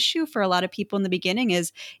big issue for a lot of people in the beginning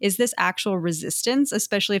is this actual resistance,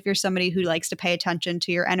 especially if you're somebody who likes to pay attention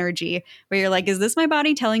to your energy, where you're like, is this my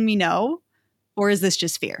body telling me no, or is this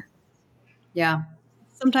just fear? Yeah.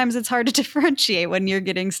 Sometimes it's hard to differentiate when you're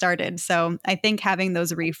getting started. So I think having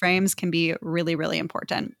those reframes can be really, really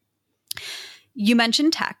important. You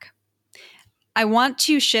mentioned tech. I want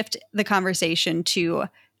to shift the conversation to,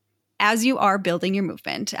 as you are building your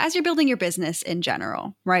movement, as you're building your business in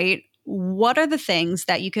general, right? What are the things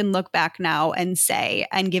that you can look back now and say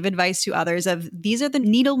and give advice to others of, these are the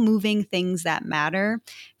needle moving things that matter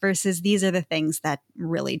versus these are the things that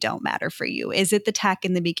really don't matter for you? Is it the tech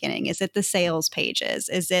in the beginning? Is it the sales pages?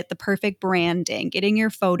 Is it the perfect branding, getting your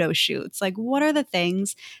photo shoots? Like, what are the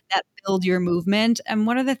things that build your movement? And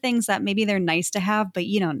what are the things that maybe they're nice to have, but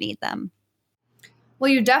you don't need them? Well,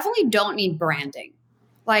 you definitely don't need branding.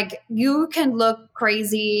 Like you can look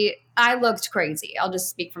crazy. I looked crazy. I'll just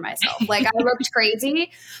speak for myself. Like I looked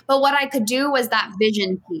crazy, but what I could do was that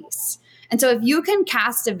vision piece. And so if you can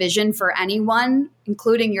cast a vision for anyone,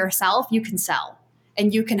 including yourself, you can sell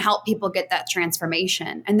and you can help people get that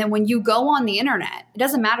transformation. And then when you go on the internet, it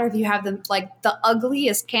doesn't matter if you have the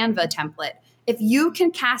ugliest Canva template. If you can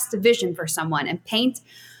cast a vision for someone and paint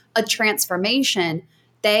a transformation,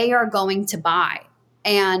 they are going to buy.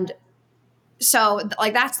 And so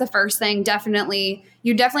like that's the first thing. Definitely,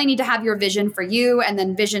 you definitely need to have your vision for you, and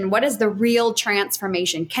then vision, what is the real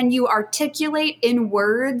transformation? Can you articulate in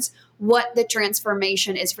words what the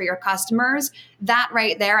transformation is for your customers? That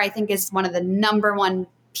right there, I think, is one of the number one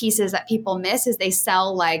pieces that people miss. Is they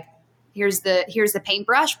sell like, here's the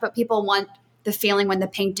paintbrush, but people want the feeling when the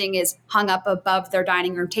painting is hung up above their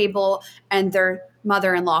dining room table and their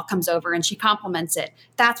mother-in-law comes over and she compliments it.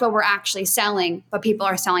 That's what we're actually selling, but people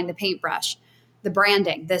are selling the paintbrush, the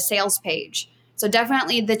branding, the sales page. So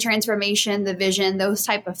definitely the transformation, the vision, those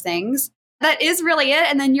type of things. That is really it.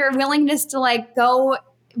 And then your willingness to like go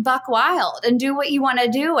buck wild and do what you want to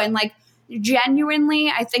do. And like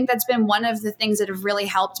genuinely, I think that's been one of the things that have really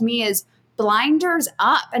helped me is blinders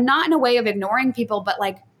up, and not in a way of ignoring people, but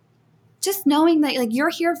like just knowing that like you're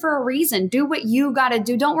here for a reason. Do what you got to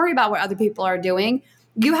do. Don't worry about what other people are doing.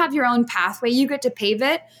 You have your own pathway. You get to pave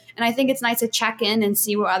it. And I think it's nice to check in and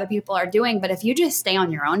see what other people are doing. But if you just stay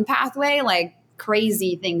on your own pathway, like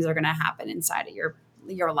crazy things are going to happen inside of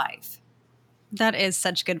your life. That is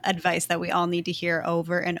such good advice that we all need to hear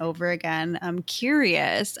over and over again. I'm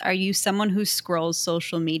curious, are you someone who scrolls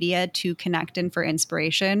social media to connect and for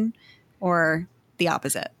inspiration, or the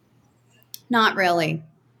opposite? Not really.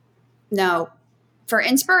 No. For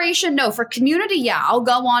inspiration, no. For community, yeah, I'll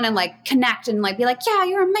go on and like connect and like be like, yeah,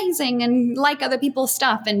 you're amazing, and like other people's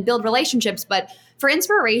stuff and build relationships. But for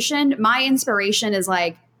inspiration, my inspiration is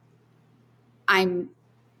like I'm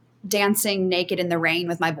dancing naked in the rain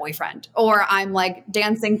with my boyfriend, or I'm like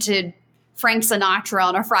dancing to Frank Sinatra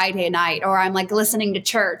on a Friday night, or I'm like listening to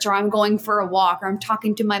church, or I'm going for a walk, or I'm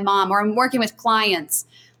talking to my mom, or I'm working with clients.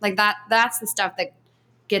 Like that's the stuff that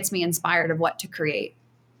gets me inspired of what to create.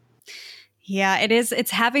 Yeah, it is.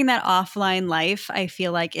 It's having that offline life, I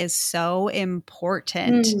feel like, is so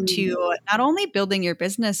important to not only building your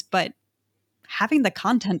business, but having the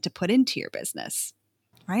content to put into your business,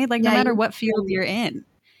 right? Like no Yeah, matter what field you're in,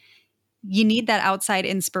 you need that outside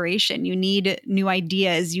inspiration. You need new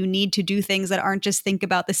ideas. You need to do things that aren't just think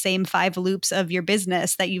about the same 5 loops of your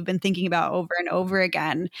business that you've been thinking about over and over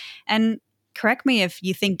again. And correct me if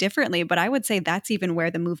you think differently, but I would say that's even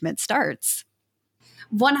where the movement starts.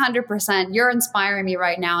 100%. You're inspiring me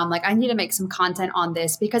right now. I'm like, I need to make some content on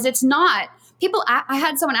this because it's not people. I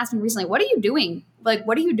had someone ask me recently, what are you doing? Like,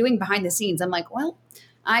 what are you doing behind the scenes? I'm like, well,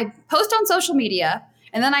 I post on social media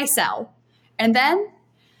and then I sell and then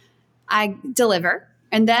I deliver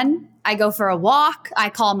and then I go for a walk. I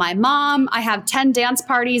call my mom. I have 10 dance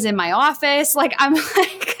parties in my office. Like, I'm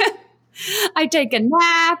like, I take a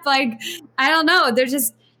nap. Like, I don't know. There's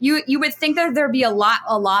just you would think that there'd be a lot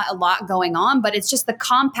going on, but it's just the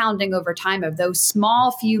compounding over time of those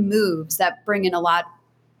small few moves that bring in a lot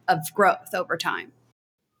of growth over time.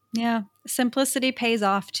 Yeah, simplicity pays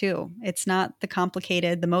off too. It's not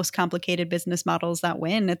the most complicated business models that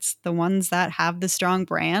win. It's the ones that have the strong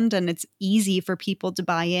brand and it's easy for people to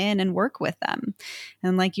buy in and work with them.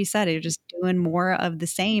 And like you said, you're just doing more of the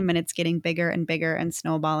same and it's getting bigger and bigger and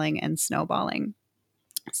snowballing and snowballing.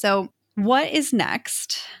 So, what is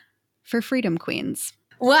next for Freedom Queens?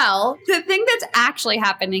 Well, the thing that's actually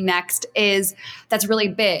happening next is that's really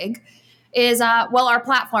big is well our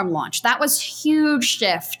platform launch. That was huge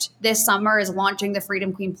shift this summer is launching the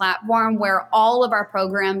Freedom Queen platform where all of our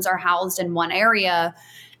programs are housed in one area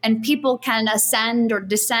and people can ascend or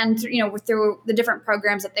descend through the different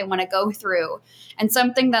programs that they want to go through. And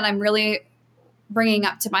something that I'm really bringing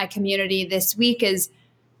up to my community this week is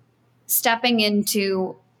stepping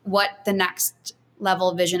into what the next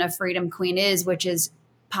level vision of Freedom Queen is, which is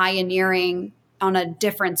pioneering on a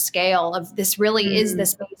different scale of this really is the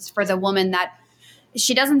space for the woman that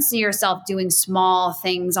she doesn't see herself doing small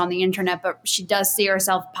things on the internet, but she does see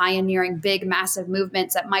herself pioneering big, massive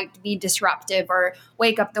movements that might be disruptive or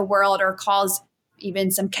wake up the world or cause even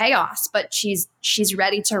some chaos. But she's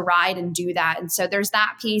ready to ride and do that. And so there's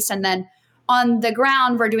that piece. And then on the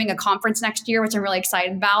ground, we're doing a conference next year, which I'm really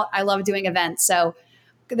excited about. I love doing events. So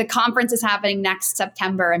the conference is happening next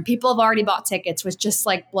September and people have already bought tickets, which just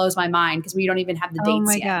like blows my mind because we don't even have the Oh dates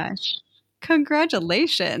my yet. gosh.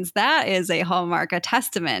 Congratulations. That is a hallmark, a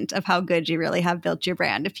testament of how good you really have built your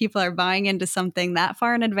brand. If people are buying into something that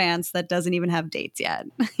far in advance that doesn't even have dates yet.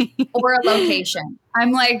 Or a location.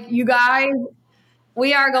 I'm like, you guys,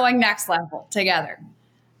 we are going next level together.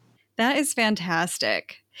 That is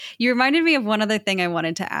fantastic. You reminded me of one other thing I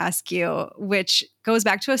wanted to ask you, which goes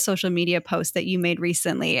back to a social media post that you made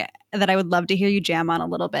recently that I would love to hear you jam on a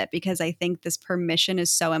little bit because I think this permission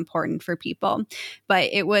is so important for people. But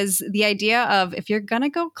it was the idea of if you're going to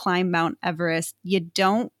go climb Mount Everest, you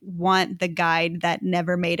don't want the guide that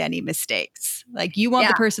never made any mistakes. Like you want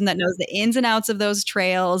the person that knows the ins and outs of those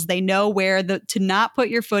trails. They know where to not put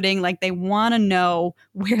your footing. Like they want to know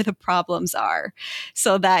where the problems are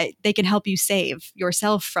so that they can help you save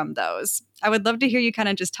yourself from those. I would love to hear you kind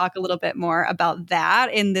of just talk a little bit more about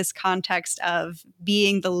that in this context of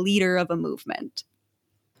being the leader of a movement.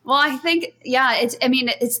 Well, I think,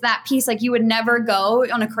 it's that piece. Like you would never go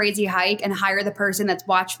on a crazy hike and hire the person that's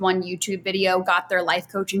watched one YouTube video, got their life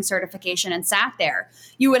coaching certification and sat there.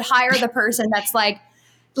 You would hire the person that's like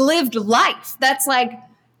lived life, that's like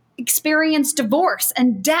experienced divorce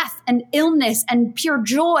and death and illness and pure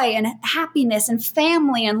joy and happiness and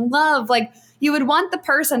family and love. Like you would want the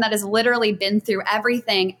person that has literally been through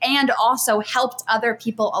everything and also helped other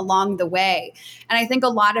people along the way. And I think a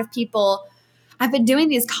lot of people, I've been doing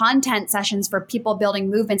these content sessions for people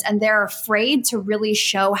building movements and they're afraid to really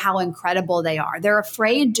show how incredible they are. They're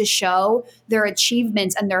afraid to show their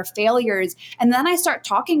achievements and their failures. And then I start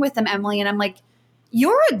talking with them, Emily, and I'm like,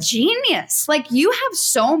 you're a genius. Like you have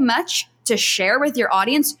so much to share with your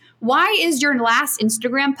audience. Why is your last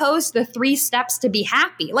Instagram post the 3 steps to be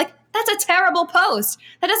happy? Like that's a terrible post.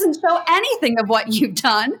 That doesn't show anything of what you've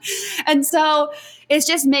done. And so it's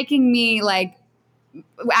just making me like,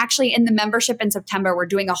 actually in the membership in September, we're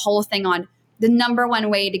doing a whole thing on the number one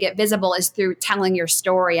way to get visible is through telling your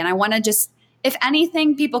story. And I want to just, if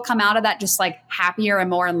anything, people come out of that just like happier and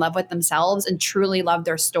more in love with themselves and truly love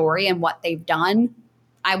their story and what they've done,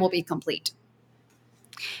 I will be complete.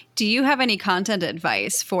 Do you have any content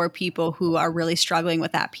advice for people who are really struggling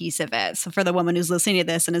with that piece of it? So for the woman who's listening to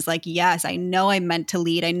this and is like, yes, I know I'm meant to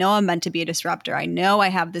lead. I know I'm meant to be a disruptor. I know I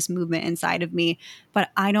have this movement inside of me,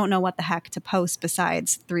 but I don't know what the heck to post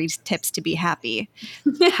besides 3 tips to be happy.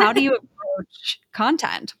 How do you approach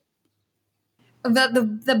content?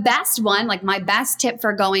 The best one, like my best tip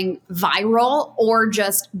for going viral or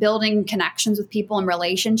just building connections with people and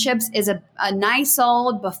relationships, is a nice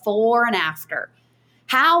old before and after.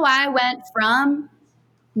 How I went from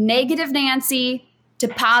negative Nancy to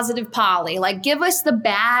positive Polly. Like, give us the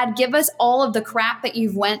bad, give us all of the crap that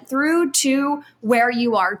you've went through to where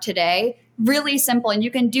you are today. Really simple. And you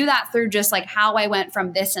can do that through just like how I went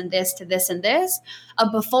from this and this to this and this. A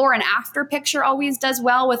before and after picture always does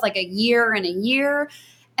well with like a year and a year.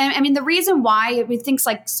 And I mean, the reason why we think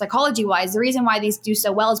like psychology wise, the reason why these do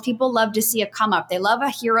so well is people love to see a come up. They love a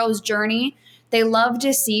hero's journey. They love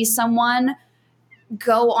to see someone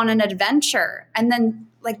go on an adventure. And then,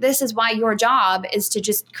 like, this is why your job is to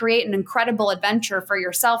just create an incredible adventure for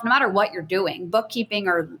yourself, no matter what you're doing, bookkeeping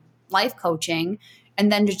or life coaching,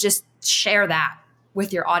 and then to just share that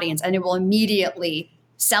with your audience. And it will immediately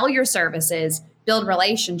sell your services, build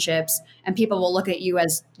relationships, and people will look at you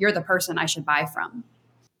as you're the person I should buy from.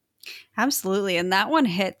 Absolutely. And that one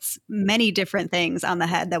hits many different things on the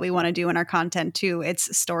head that we want to do in our content too.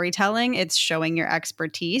 It's storytelling, it's showing your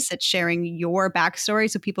expertise, it's sharing your backstory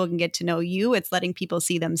so people can get to know you, it's letting people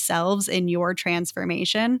see themselves in your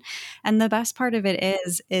transformation. And the best part of it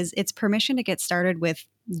is it's permission to get started with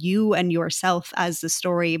you and yourself as the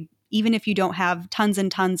story, even if you don't have tons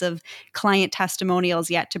and tons of client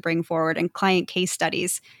testimonials yet to bring forward and client case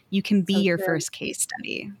studies. You can be So your true. first case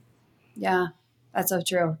study. Yeah, that's so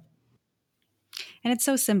true. And it's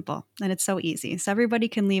so simple and it's so easy. So everybody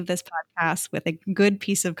can leave this podcast with a good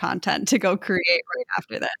piece of content to go create right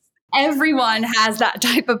after this. Everyone has that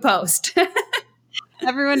type of post.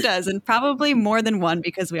 Everyone does, and probably more than one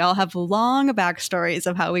because we all have long backstories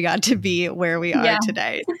of how we got to be where we are Yeah.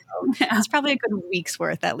 today. So Yeah. it's probably a good week's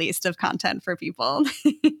worth at least of content for people.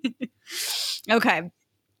 Okay.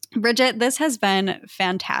 Bridget, this has been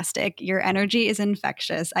fantastic. Your energy is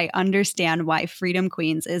infectious. I understand why Freedom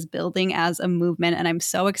Queens is building as a movement, and I'm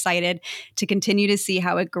so excited to continue to see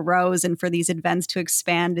how it grows and for these events to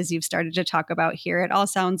expand as you've started to talk about here. It all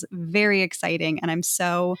sounds very exciting, and I'm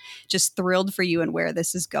so just thrilled for you and where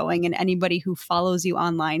this is going, and anybody who follows you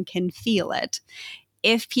online can feel it.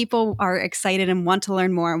 If people are excited and want to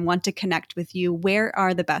learn more and want to connect with you, where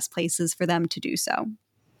are the best places for them to do so?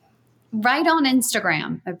 Right on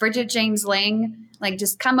Instagram at Bridget James Ling. Like,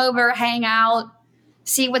 just come over, hang out,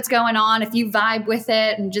 see what's going on. If you vibe with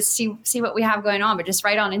it, and just see what we have going on. But just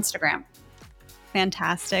right on Instagram.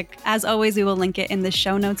 Fantastic. As always, we will link it in the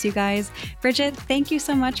show notes, you guys. Bridget, thank you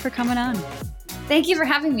so much for coming on. Thank you for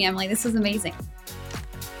having me, Emily. This was amazing.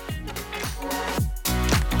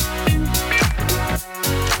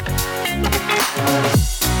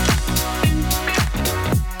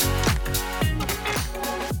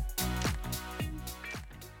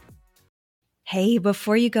 Hey,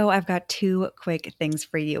 before you go, I've got two quick things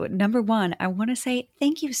for you. Number one, I want to say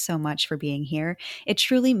thank you so much for being here. It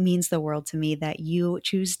truly means the world to me that you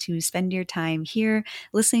choose to spend your time here,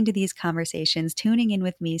 listening to these conversations, tuning in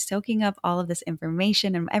with me, soaking up all of this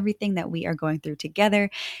information and everything that we are going through together.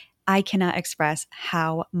 I cannot express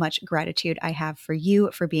how much gratitude I have for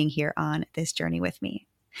you for being here on this journey with me.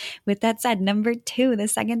 With that said, number two, the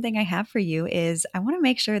second thing I have for you is I want to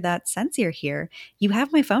make sure that since you're here, you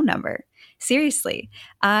have my phone number. Seriously,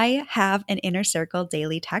 I have an Inner Circle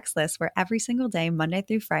daily text list where every single day, Monday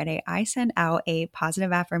through Friday, I send out a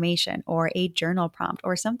positive affirmation or a journal prompt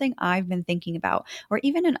or something I've been thinking about, or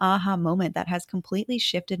even an aha moment that has completely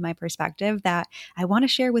shifted my perspective that I want to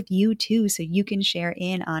share with you too, so you can share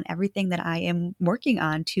in on everything that I am working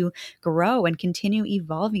on to grow and continue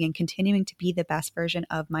evolving and continuing to be the best version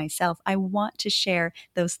of myself. I want to share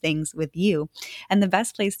those things with you. And the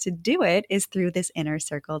best place to do it is through this Inner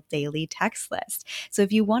Circle daily text list. So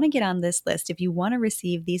if you want to get on this list, if you want to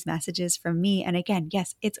receive these messages from me, and again,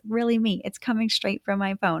 yes, it's really me, it's coming straight from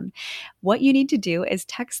my phone. What you need to do is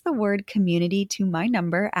text the word community to my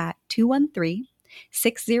number at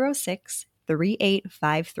 213-606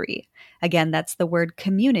 3853. Again, that's the word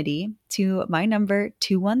community to my number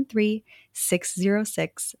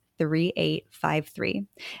 213-606 3853.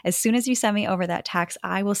 As soon as you send me over that text,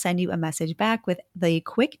 I will send you a message back with the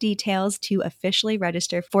quick details to officially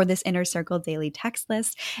register for this Inner Circle daily text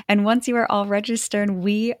list. And once you are all registered,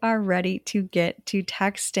 we are ready to get to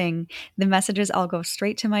texting. The messages all go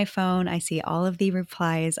straight to my phone. I see all of the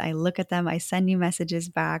replies. I look at them. I send you messages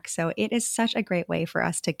back. So it is such a great way for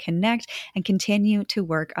us to connect and continue to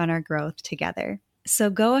work on our growth together.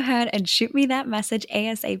 So go ahead and shoot me that message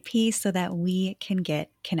ASAP so that we can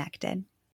get connected.